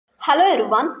Hello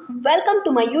everyone, welcome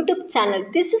to my YouTube channel.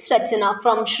 This is Rachana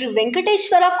from Sri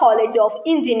Venkateshwara College of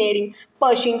Engineering,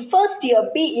 pursuing first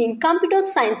year BE in Computer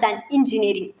Science and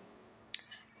Engineering.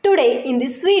 Today in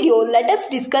this video, let us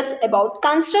discuss about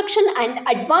construction and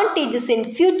advantages in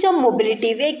future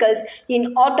mobility vehicles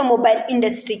in automobile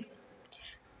industry.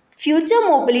 Future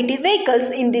mobility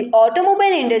vehicles in the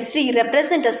automobile industry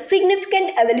represent a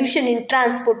significant evolution in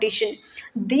transportation.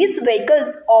 These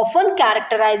vehicles, often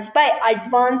characterized by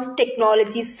advanced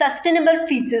technology, sustainable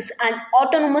features, and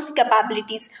autonomous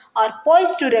capabilities, are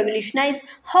poised to revolutionize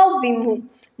how we move.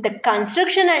 The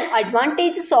construction and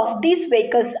advantages of these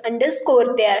vehicles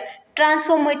underscore their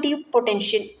transformative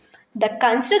potential. The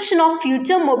construction of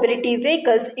future mobility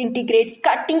vehicles integrates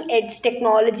cutting-edge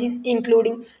technologies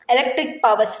including electric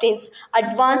powertrains,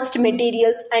 advanced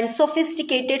materials, and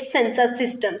sophisticated sensor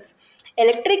systems.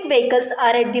 Electric vehicles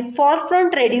are at the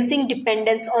forefront, reducing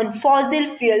dependence on fossil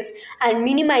fuels and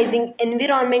minimizing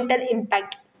environmental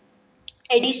impact.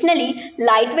 Additionally,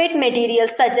 lightweight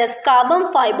materials such as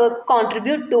carbon fiber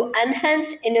contribute to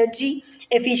enhanced energy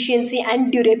efficiency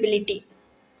and durability.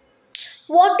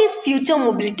 What is future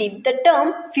mobility? The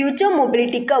term future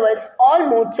mobility covers all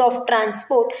modes of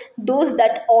transport, those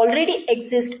that already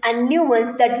exist and new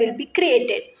ones that will be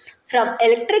created. From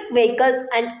electric vehicles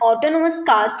and autonomous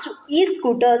cars to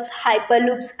e-scooters,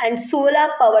 hyperloops, and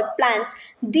solar-powered plants,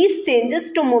 these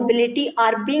changes to mobility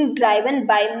are being driven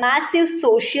by massive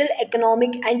social,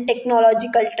 economic, and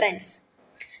technological trends.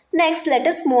 Next, let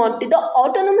us move on to the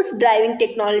autonomous driving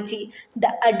technology.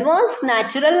 The advanced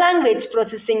natural language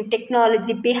processing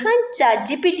technology behind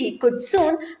ChatGPT could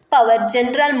soon power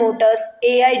General Motors'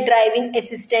 AI driving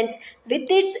assistants. With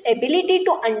its ability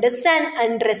to understand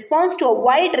and respond to a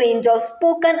wide range of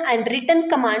spoken and written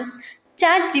commands,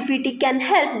 ChatGPT can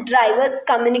help drivers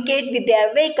communicate with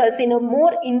their vehicles in a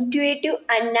more intuitive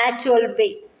and natural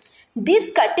way.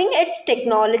 This cutting-edge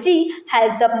technology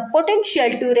has the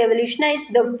potential to revolutionize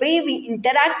the way we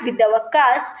interact with our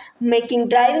cars, making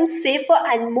driving safer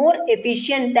and more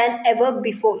efficient than ever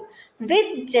before.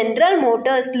 With General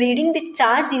Motors leading the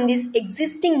charge in this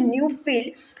existing new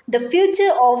field, the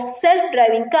future of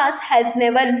self-driving cars has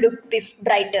never looked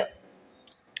brighter.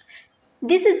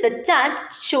 This is the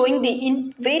chart showing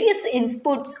the various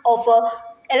inputs of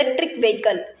an electric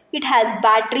vehicle. It has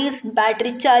batteries,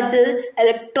 battery charger,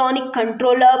 electronic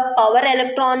controller, power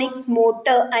electronics,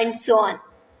 motor, and so on.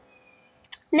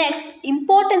 Next,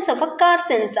 importance of a car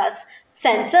sensors.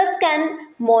 Sensors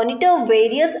can monitor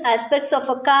various aspects of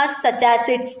a car such as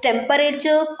its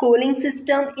temperature, cooling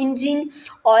system, engine,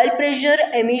 oil pressure,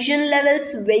 emission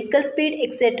levels, vehicle speed,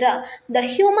 etc. The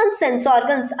human sense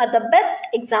organs are the best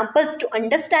examples to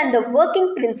understand the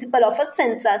working principle of a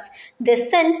sensors. They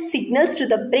send signals to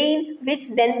the brain which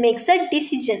then makes a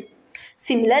decision.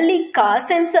 Similarly, car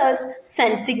sensors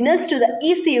send signals to the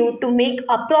ECU to make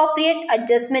appropriate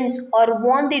adjustments or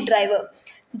warn the driver.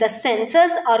 The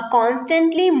sensors are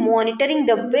constantly monitoring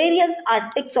the various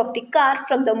aspects of the car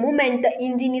from the moment the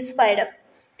engine is fired up,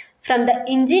 from the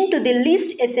engine to the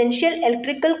least essential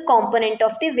electrical component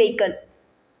of the vehicle.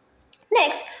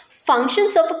 Next,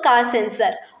 functions of a car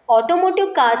sensor.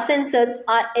 Automotive car sensors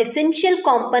are essential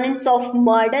components of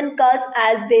modern cars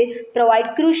as they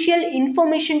provide crucial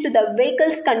information to the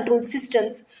vehicle's control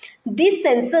systems. These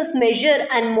sensors measure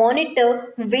and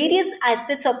monitor various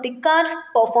aspects of the car's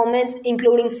performance,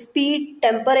 including speed,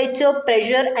 temperature,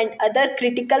 pressure, and other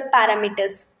critical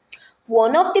parameters.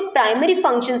 One of the primary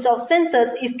functions of sensors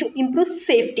is to improve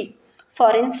safety.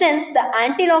 For instance, the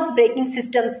anti-lock braking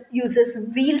systems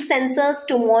uses wheel sensors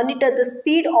to monitor the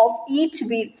speed of each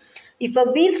wheel. If a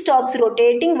wheel stops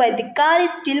rotating while the car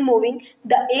is still moving,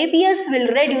 the ABS will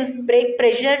reduce brake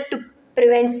pressure to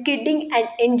prevent skidding and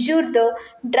ensure the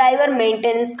driver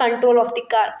maintains control of the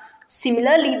car.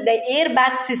 Similarly, the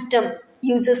airbag system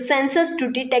uses sensors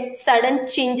to detect sudden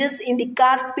changes in the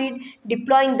car speed,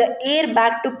 deploying the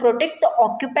airbag to protect the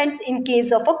occupants in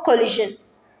case of a collision.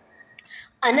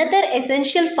 Another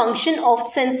essential function of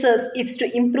sensors is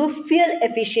to improve fuel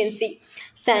efficiency.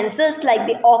 Sensors like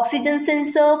the oxygen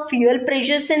sensor, fuel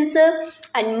pressure sensor,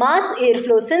 and mass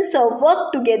airflow sensor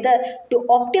work together to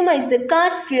optimize the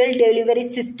car's fuel delivery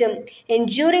system,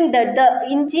 ensuring that the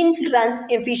engine runs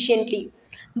efficiently.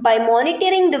 By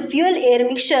monitoring the fuel-air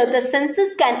mixture, the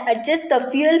sensors can adjust the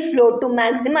fuel flow to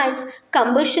maximize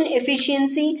combustion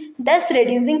efficiency, thus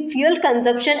reducing fuel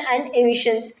consumption and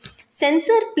emissions.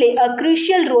 Sensors play a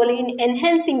crucial role in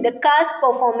enhancing the car's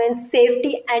performance,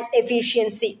 safety, and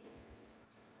efficiency.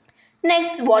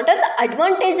 Next, what are the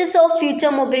advantages of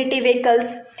future mobility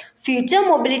vehicles? Future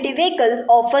mobility vehicles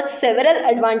offer several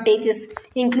advantages,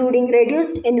 including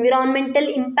reduced environmental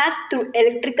impact through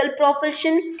electrical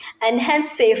propulsion,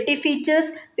 enhanced safety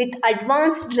features with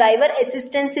advanced driver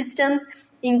assistance systems,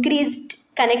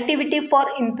 increased connectivity for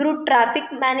improved traffic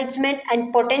management,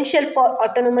 and potential for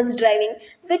autonomous driving,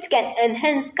 which can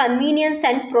enhance convenience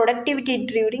and productivity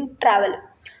during travel.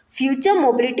 Future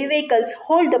mobility vehicles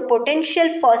hold the potential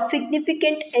for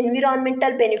significant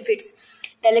environmental benefits.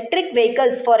 Electric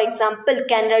vehicles, for example,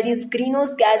 can reduce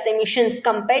greenhouse gas emissions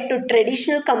compared to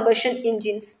traditional combustion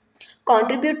engines,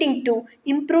 contributing to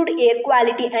improved air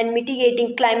quality and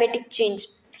mitigating climatic change.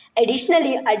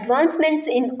 Additionally, advancements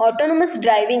in autonomous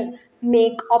driving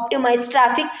make optimized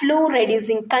traffic flow,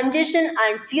 reducing congestion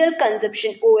and fuel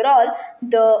consumption. Overall,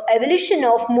 the evolution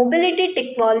of mobility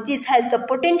technologies has the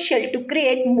potential to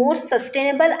create more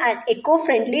sustainable and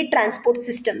eco-friendly transport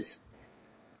systems.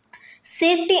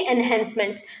 Safety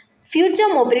enhancements. Future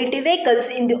mobility vehicles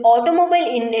in the automobile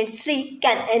industry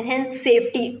can enhance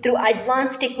safety through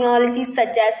advanced technologies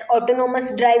such as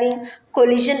autonomous driving,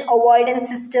 collision avoidance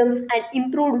systems, and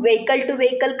improved vehicle to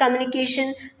vehicle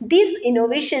communication. These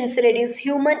innovations reduce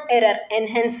human error,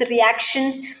 enhance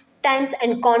reactions times,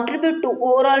 and contribute to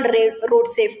overall road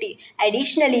safety.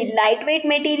 Additionally, lightweight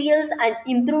materials and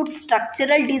improved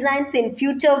structural designs in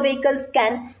future vehicles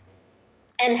can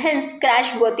enhance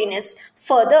crashworthiness,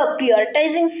 further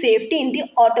prioritizing safety in the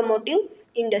automotive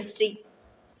industry.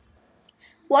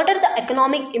 What are the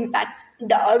economic impacts?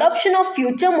 The adoption of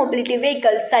future mobility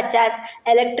vehicles such as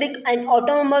electric and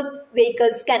automobile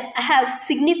vehicles can have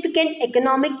significant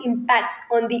economic impacts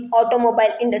on the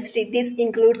automobile industry. This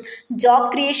includes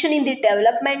job creation in the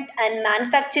development and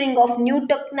manufacturing of new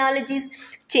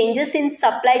technologies, changes in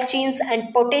supply chains,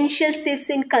 and potential shifts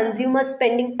in consumer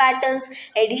spending patterns.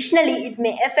 Additionally, it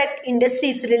may affect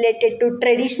industries related to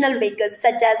traditional vehicles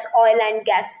such as oil and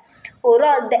gas.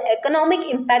 Overall, the economic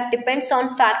impact depends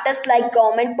on factors like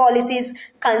government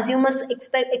policies, consumers'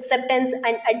 acceptance,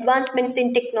 and advancements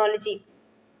in technology.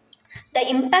 The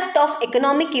impact of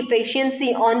economic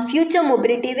efficiency on future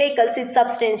mobility vehicles is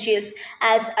substantial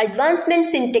as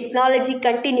advancements in technology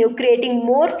continue creating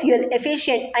more fuel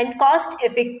efficient and cost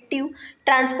effective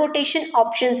transportation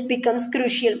options becomes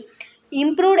crucial.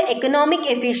 Improved economic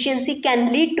efficiency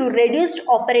can lead to reduced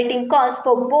operating costs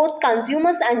for both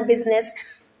consumers and business,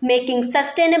 making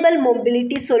sustainable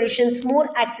mobility solutions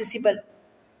more accessible.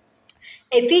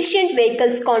 Efficient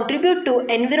vehicles contribute to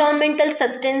environmental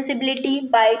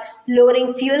sustainability by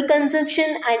lowering fuel consumption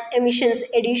and emissions.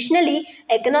 Additionally,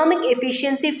 economic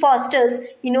efficiency fosters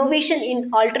innovation in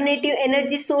alternative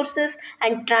energy sources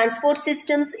and transport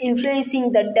systems,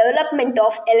 influencing the development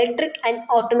of electric and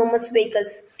autonomous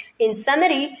vehicles. In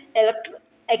summary,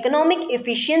 economic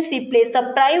efficiency plays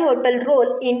a pivotal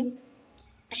role in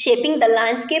shaping the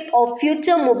landscape of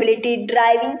future mobility,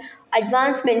 driving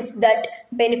advancements that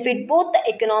benefit both the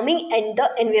economy and the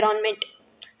environment.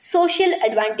 Social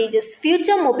advantages.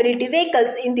 Future mobility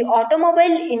vehicles in the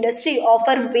automobile industry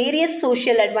offer various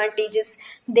social advantages.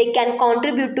 They can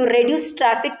contribute to reduced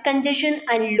traffic congestion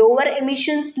and lower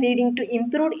emissions, leading to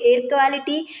improved air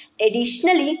quality.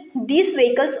 Additionally, these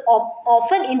vehicles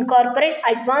often incorporate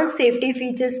advanced safety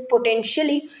features,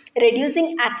 potentially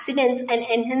reducing accidents and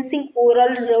enhancing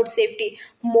overall road safety.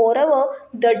 Moreover,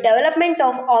 the development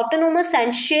of autonomous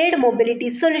and shared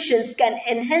mobility solutions can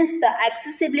enhance the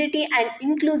accessibility and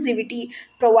inclusivity,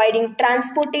 providing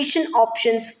transportation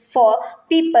options for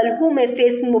people who may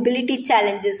face mobility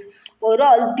challenges.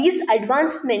 Overall, these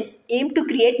advancements aim to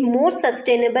create more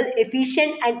sustainable,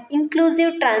 efficient, and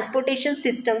inclusive transportation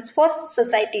systems for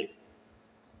society.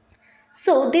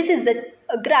 So this is the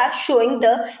graph showing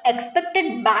the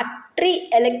expected battery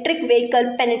electric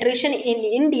vehicle penetration in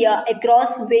India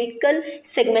across vehicle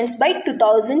segments by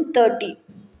 2030.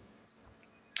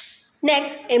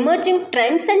 Next, emerging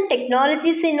trends and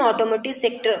technologies in automotive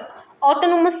sector.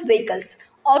 Autonomous vehicles.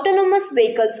 Autonomous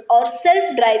vehicles or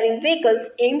self-driving vehicles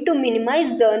aim to minimize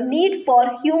the need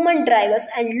for human drivers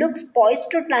and looks poised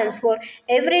to transform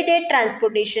everyday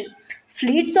transportation.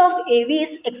 Fleets of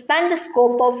AVs expand the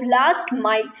scope of last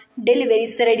mile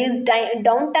deliveries, reduce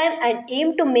downtime, and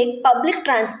aim to make public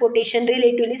transportation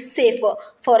relatively safer.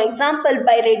 For example,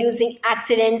 by reducing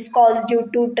accidents caused due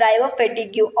to driver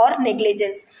fatigue or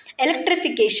negligence.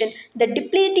 Electrification, the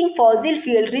depleting fossil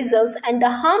fuel reserves and the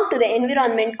harm to the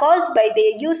environment caused by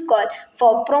their use call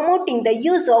for promoting the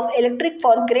use of electric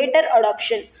for greater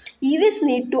adoption. EVs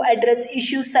need to address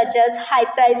issues such as high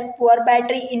price, poor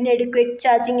battery, inadequate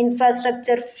charging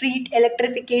infrastructure, fleet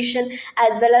electrification,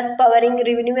 as well as powering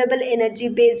renewable energy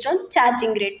based on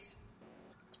charging rates.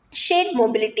 Shared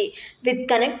mobility. With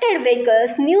connected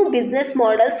vehicles, new business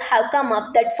models have come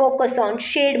up that focus on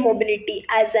shared mobility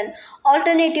as an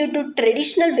alternative to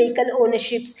traditional vehicle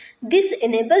ownerships. This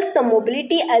enables the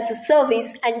mobility as a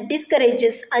service and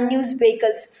discourages unused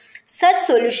vehicles. Such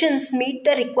solutions meet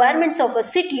the requirements of a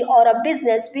city or a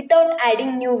business without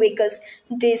adding new vehicles.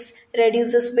 This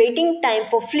reduces waiting time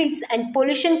for fleets and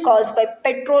pollution caused by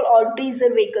petrol or diesel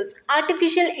vehicles.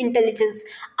 Artificial intelligence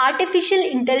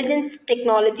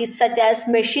technologies such as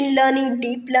machine learning,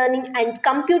 deep learning, and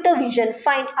computer vision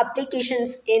find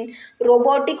applications in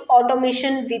robotic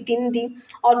automation within the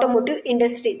automotive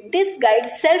industry. This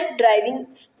guides self-driving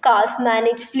cars,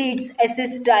 manage fleets,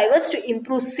 assist drivers to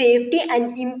improve safety,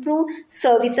 and improve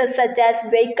services such as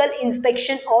vehicle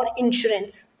inspection or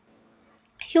insurance.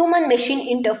 Human machine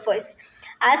interface.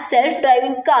 As self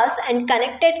driving cars and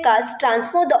connected cars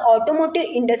transform the automotive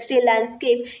industry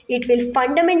landscape, it will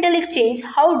fundamentally change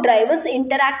how drivers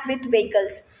interact with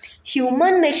vehicles.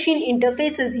 Human machine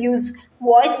interfaces use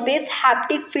voice based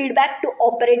haptic feedback to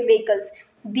operate vehicles.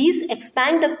 These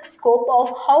expand the scope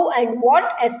of how and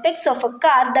what aspects of a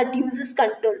car that uses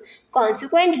control.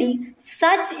 Consequently,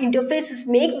 such interfaces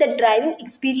make the driving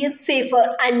experience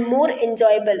safer and more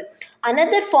enjoyable.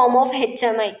 Another form of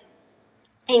HMI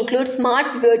includes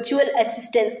smart virtual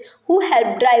assistants who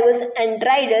help drivers and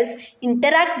riders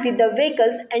interact with the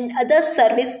vehicles and other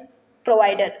service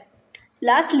provider.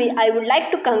 Lastly, I would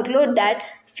like to conclude that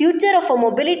future of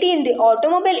mobility in the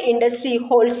automobile industry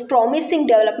holds promising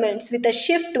developments with a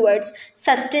shift towards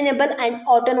sustainable and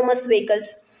autonomous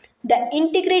vehicles. The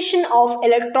integration of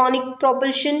electronic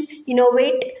propulsion,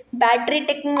 innovate battery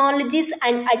technologies,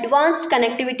 and advanced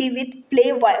connectivity with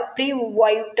play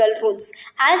pivotal roles.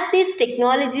 As these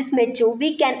technologies mature,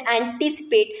 we can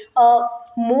anticipate a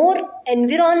more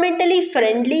environmentally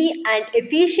friendly and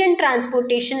efficient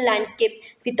transportation landscape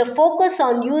with a focus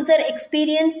on user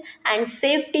experience and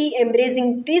safety.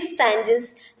 Embracing these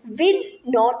changes will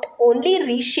not only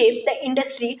reshape the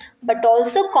industry but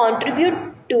also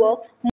contribute to a